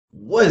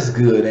What's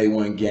good,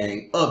 A1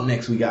 gang? Up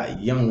next, we got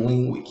Young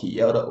Wing with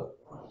Kyoto.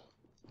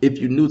 If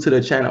you're new to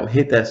the channel,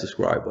 hit that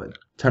subscribe button.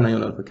 Turn on your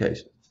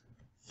notifications.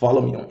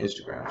 Follow me on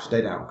Instagram.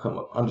 Stay down, come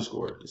up,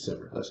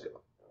 _December. Let's go.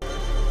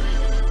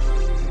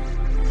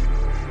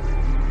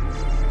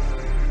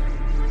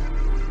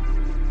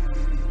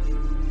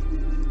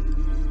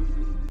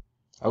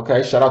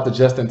 Okay, shout out to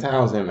Justin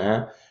Townsend,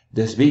 man.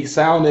 This beat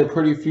sounded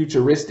pretty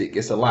futuristic.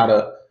 It's a lot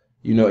of,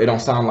 it don't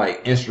sound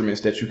like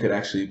instruments that you could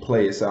actually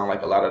play. It sounds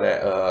like a lot of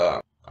that,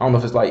 I don't know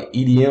if it's like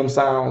EDM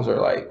sounds or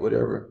like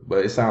whatever,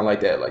 but it sounds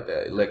like that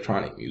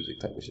electronic music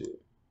type of shit.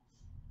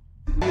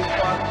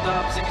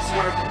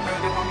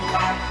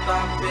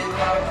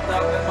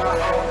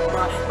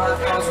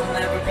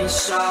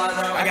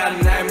 I got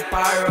an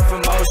empire of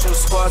emotional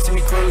sports, see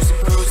me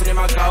cruising in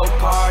my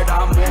go-kart.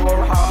 I'm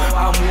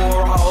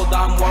Warhol,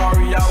 I'm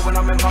Wario when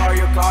I'm in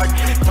Mario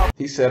Kart.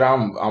 He said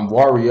I'm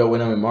Wario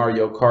when I'm in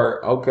Mario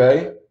Kart.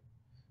 Okay.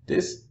 We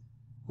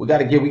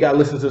gotta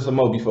listen to some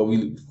more before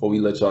we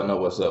let y'all know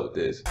what's up with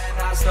this.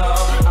 I'm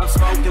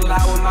smoking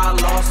loud with my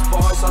lost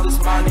boys, so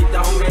this money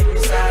don't make me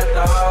sad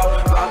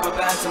though. Rubber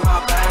bands in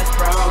my pants,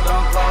 bro.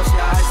 Don't close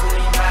your eyes and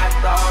lean back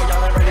though.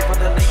 Y'all ain't ready for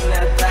the lean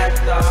attack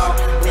though.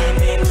 Lean,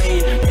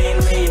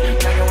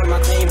 hanging with my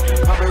team.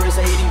 Cover is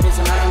 80 bits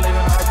and I'm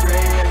living my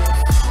dream.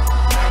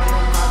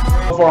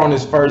 So far on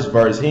this first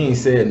verse, he ain't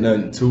said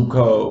nothing too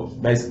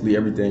cold. Basically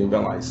everything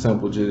been like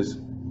simple, just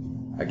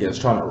I guess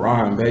trying to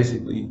rhyme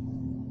basically.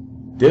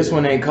 This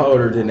one ain't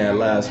colder than that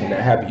last one,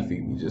 that Happy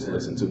Feet we just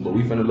listened to, but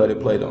we finna let it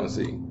play though and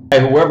see. Hey,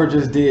 whoever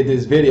just did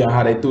this video on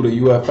how they threw the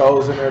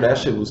UFOs in there, that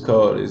shit was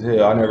cold as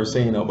hell. I never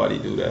seen nobody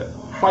do that.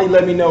 Why you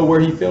let me know where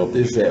he filmed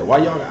this at? Why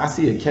y'all, I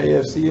see a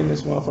KFC in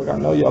this motherfucker. I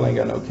know y'all ain't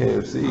got no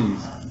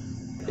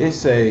KFCs.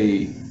 It's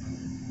a,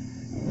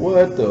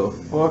 what the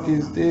fuck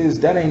is this?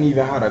 That ain't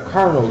even how the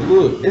Colonel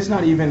look. It's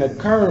not even the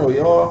Colonel,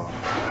 y'all.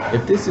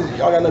 If this is,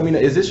 y'all gotta let me know,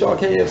 is this y'all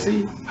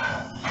KFC?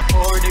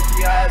 Or if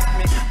you ask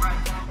me,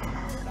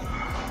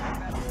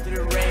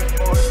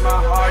 my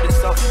heart is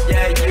so,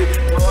 yeah, you,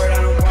 Lord, I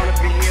don't wanna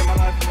be here, my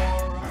life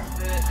more of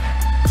it,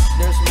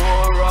 there's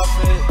more of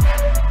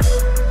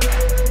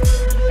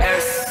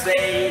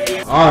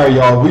it, Alright,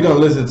 y'all, we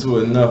done listened to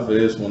enough of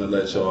this one to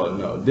let y'all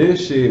know.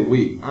 This shit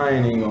weak, I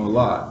ain't even gonna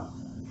lie.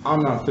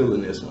 I'm not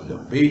feeling this one. The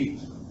beat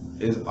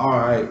is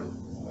alright,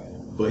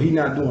 but he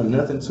not doing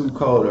nothing too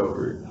cold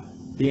over it.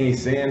 He ain't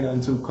saying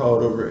nothing too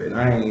cold over it, and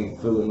I ain't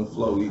feeling the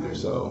flow either,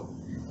 so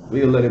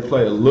we'll let it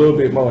play a little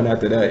bit more, and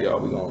after that, y'all,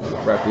 we're gonna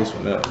wrap this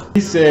one up.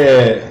 He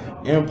said,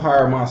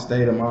 Empire, my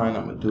state of mind,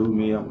 I'ma do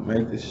me, I'ma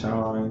make this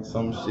shine,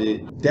 some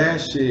shit.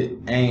 That shit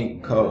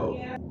ain't cold.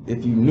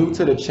 If you new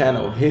to the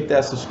channel, hit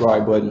that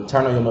subscribe button,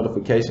 turn on your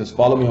notifications,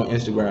 follow me on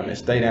Instagram, and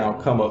stay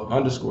down, come up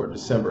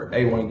 _December.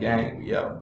 A1 gang, we out.